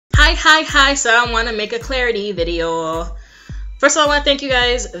Hi, so I want to make a clarity video. First of all, I want to thank you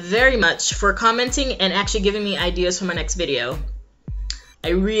guys very much for commenting and actually giving me ideas for my next video. I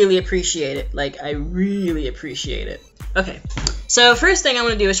really appreciate it. Like, I really appreciate it. Okay, so first thing I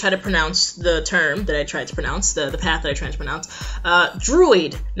want to do is try to pronounce the term that I tried to pronounce, the path that I tried to pronounce.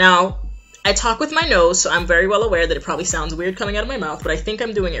 Druid. Now, I talk with my nose, so I'm very well aware that it probably sounds weird coming out of my mouth, but I think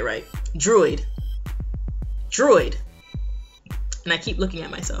I'm doing it right. Druid. Druid. And I keep looking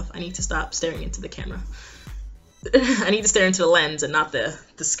at myself. I need to stop staring into the camera. I need to stare into the lens and not the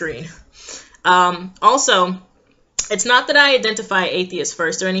screen. Also, it's not that I identify atheist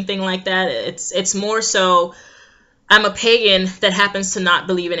first or anything like that. It's more so I'm a pagan that happens to not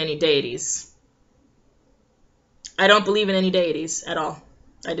believe in any deities. I don't believe in any deities at all.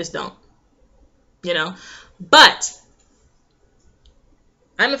 I just don't. You know? But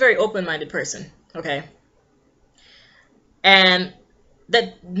I'm a very open-minded person, okay? And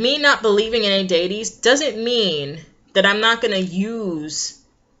that me not believing in any deities doesn't mean that I'm not going to use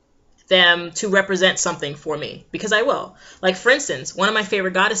them to represent something for me, because I will. Like, for instance, one of my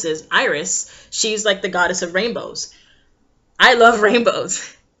favorite goddesses, Iris, she's like the goddess of rainbows. I love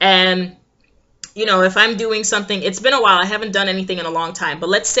rainbows. And, you know, if I'm doing something, it's been a while, I haven't done anything in a long time, but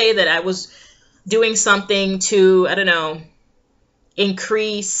let's say that I was doing something to, I don't know,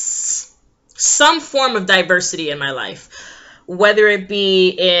 increase some form of diversity in my life, whether it be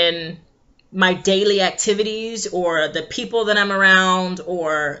in my daily activities or the people that I'm around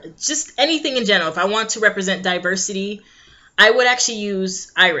or just anything in general. If I want to represent diversity, I would actually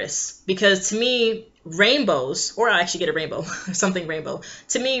use Iris, because to me, rainbows, or I'll actually get a rainbow, something rainbow.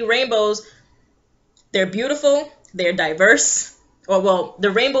 To me, rainbows, they're beautiful, they're diverse. Or, well, the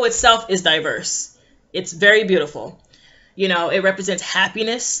rainbow itself is diverse. It's very beautiful. You know, it represents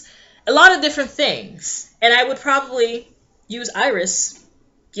happiness, a lot of different things. And I would probably use Iris,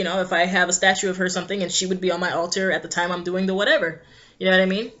 you know, if I have a statue of her or something, and she would be on my altar at the time I'm doing the whatever. You know what I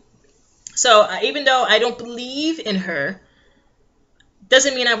mean? So even though I don't believe in her,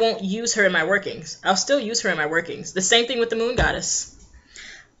 doesn't mean I won't use her in my workings. I'll still use her in my workings. The same thing with the moon goddess.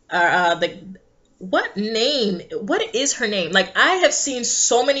 What is her name? Like, I have seen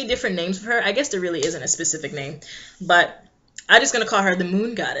so many different names for her. I guess there really isn't a specific name, but I'm just going to call her the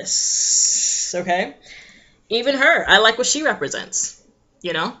moon goddess, okay? Even her, I like what she represents,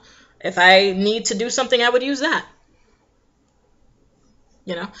 you know? If I need to do something, I would use that,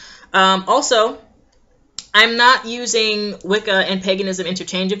 you know? Also, I'm not using Wicca and paganism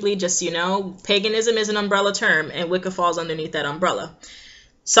interchangeably, just so you know. Paganism is an umbrella term, and Wicca falls underneath that umbrella.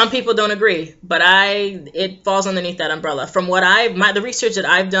 Some people don't agree, but it falls underneath that umbrella. From what the research that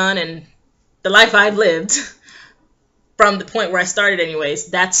I've done and the life I've lived, from the point where I started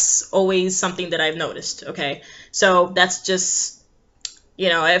anyways, that's always something that I've noticed, okay? So that's just, you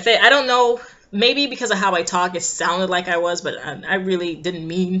know, I don't know, maybe because of how I talk, it sounded like I was, but I really didn't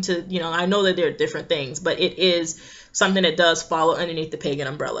mean to, you know, I know that there are different things, but it is something that does follow underneath the pagan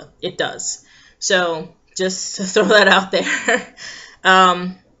umbrella. It does. So just to throw that out there.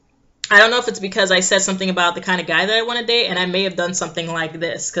 I don't know if it's because I said something about the kind of guy that I want to date, and I may have done something like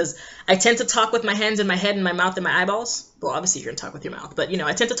this, because I tend to talk with my hands in my head and my mouth and my eyeballs. Well, obviously you're going to talk with your mouth, but, you know,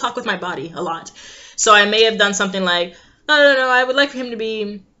 I tend to talk with my body a lot. So I may have done something like, no, I would like for him to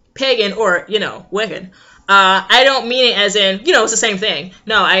be pagan or, you know, Wiccan. I don't mean it as in, you know, it's the same thing.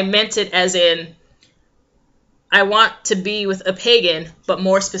 No, I meant it as in, I want to be with a pagan, but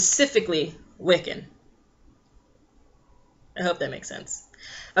more specifically, Wiccan. I hope that makes sense.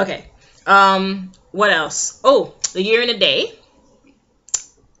 Okay. What else? Oh, the year and a day.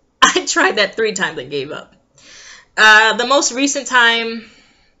 I tried that 3 times and gave up. The most recent time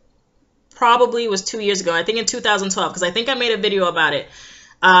probably was 2 years ago. I think in 2012, because I think I made a video about it.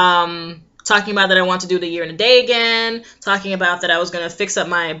 Talking about that I want to do the year and a day again. Talking about that I was going to fix up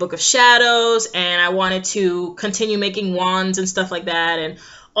my book of shadows, and I wanted to continue making wands and stuff like that. And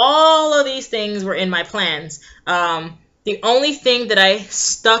all of these things were in my plans. The only thing that I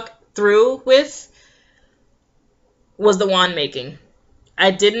stuck through with was the wand making. I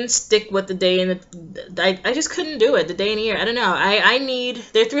didn't stick with the day and I just couldn't do it. The day and the year. I don't know.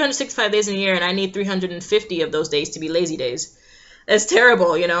 There are 365 days in a year, and I need 350 of those days to be lazy days. It's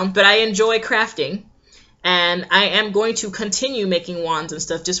terrible, you know, but I enjoy crafting, and I am going to continue making wands and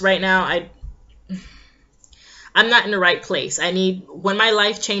stuff. Just right now, I'm not in the right place. When my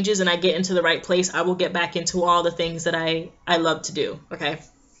life changes and I get into the right place, I will get back into all the things that I love to do, okay?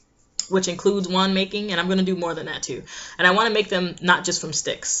 Which includes wand making, and I'm going to do more than that too. And I want to make them not just from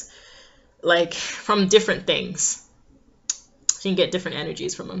sticks, like from different things. So you can get different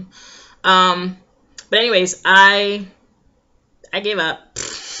energies from them. But anyways, I gave up.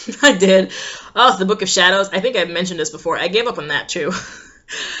 I did. Oh, the Book of Shadows. I think I've mentioned this before. I gave up on that too.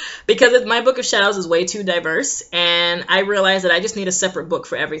 Because my Book of Shadows is way too diverse, and I realized that I just need a separate book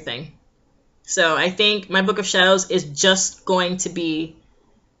for everything. So I think my Book of Shadows is just going to be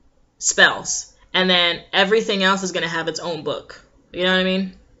spells, and then everything else is going to have its own book. You know what I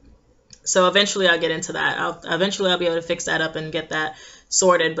mean? So eventually I'll get into that. Eventually I'll be able to fix that up and get that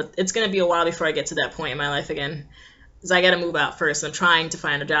sorted, but it's going to be a while before I get to that point in my life again. Because I got to move out first. I'm trying to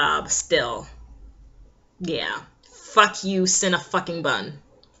find a job still. Yeah. Fuck you, Cinna fucking Bun,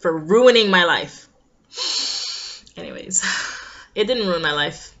 for ruining my life. Anyways, it didn't ruin my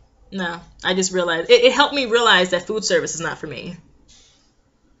life. No, I just realized, it helped me realize that food service is not for me.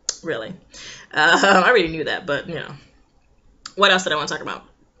 Really. I already knew that, but, you know. What else did I want to talk about?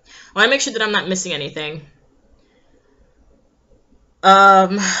 I want to make sure that I'm not missing anything.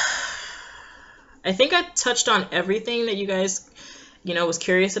 I think I touched on everything that you guys, you know, was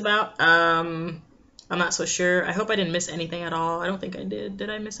curious about. I'm not so sure. I hope I didn't miss anything at all. I don't think I did. Did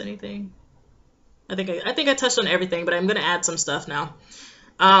I miss anything? I think I touched on everything, but I'm going to add some stuff now.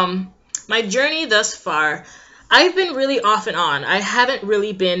 My journey thus far, I've been really off and on. I haven't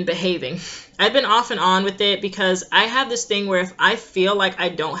really been behaving. I've been off and on with it because I have this thing where if I feel like I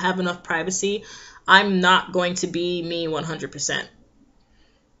don't have enough privacy, I'm not going to be me 100%.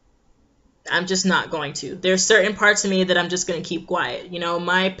 I'm just not going to. There's certain parts of me that I'm just going to keep quiet. You know,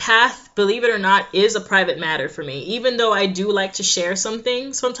 my path, believe it or not, is a private matter for me. Even though I do like to share some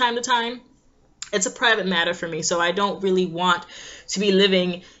things from time to time, it's a private matter for me. So I don't really want to be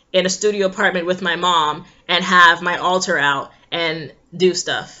living in a studio apartment with my mom and have my altar out and do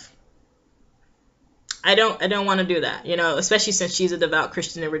stuff. I don't want to do that, you know, especially since she's a devout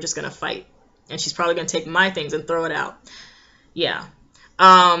Christian and we're just going to fight. And she's probably going to take my things and throw it out. Yeah.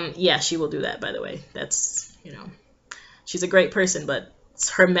 Yeah, she will do that, by the way. That's, you know, she's a great person, but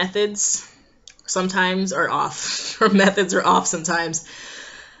her methods sometimes are off. Her methods are off sometimes.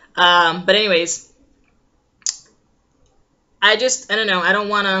 But anyways, I don't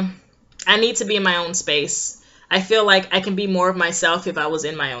know. I need to be in my own space. I feel like I can be more of myself if I was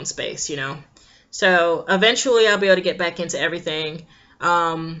in my own space, you know? So eventually I'll be able to get back into everything.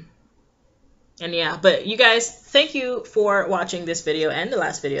 And yeah, but you guys, thank you for watching this video and the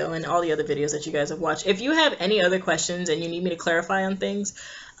last video and all the other videos that you guys have watched. If you have any other questions and you need me to clarify on things,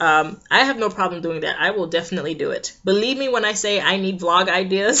 I have no problem doing that. I will definitely do it. Believe me when I say I need vlog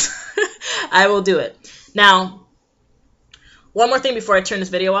ideas, I will do it. Now, one more thing before I turn this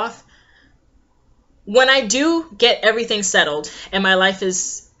video off. When I do get everything settled and my life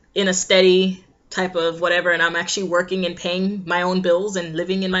is in a steady type of whatever, and I'm actually working and paying my own bills and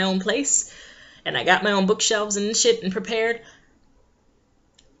living in my own place, and I got my own bookshelves and shit and prepared,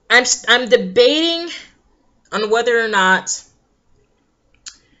 I'm debating on whether or not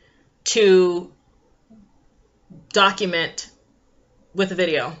to document with a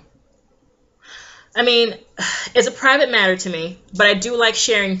video. I mean, it's a private matter to me, but I do like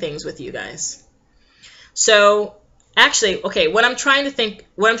sharing things with you guys. So actually, okay, what I'm trying to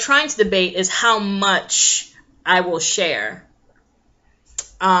debate is how much I will share.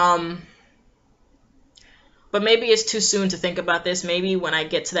 But maybe it's too soon to think about this. Maybe when I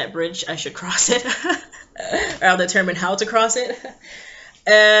get to that bridge, I should cross it. Or I'll determine how to cross it.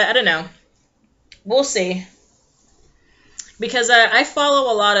 I don't know. We'll see. Because I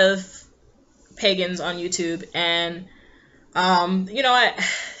follow a lot of pagans on YouTube, and you know,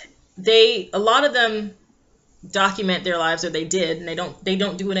 a lot of them document their lives, or they did, and they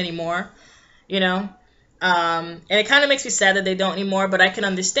don't do it anymore, you know. And it kind of makes me sad that they don't anymore, but I can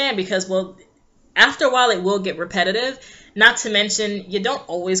understand because, well, after a while it will get repetitive. Not to mention, you don't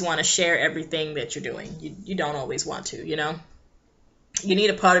always want to share everything that you're doing. You don't always want to, you know. You need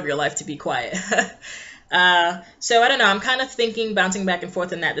a part of your life to be quiet. So I don't know. I'm kind of thinking, bouncing back and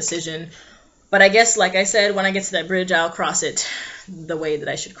forth in that decision. But I guess, like I said, when I get to that bridge, I'll cross it the way that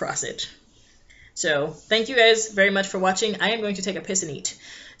I should cross it. So thank you guys very much for watching. I am going to take a piss and eat.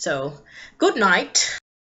 So good night.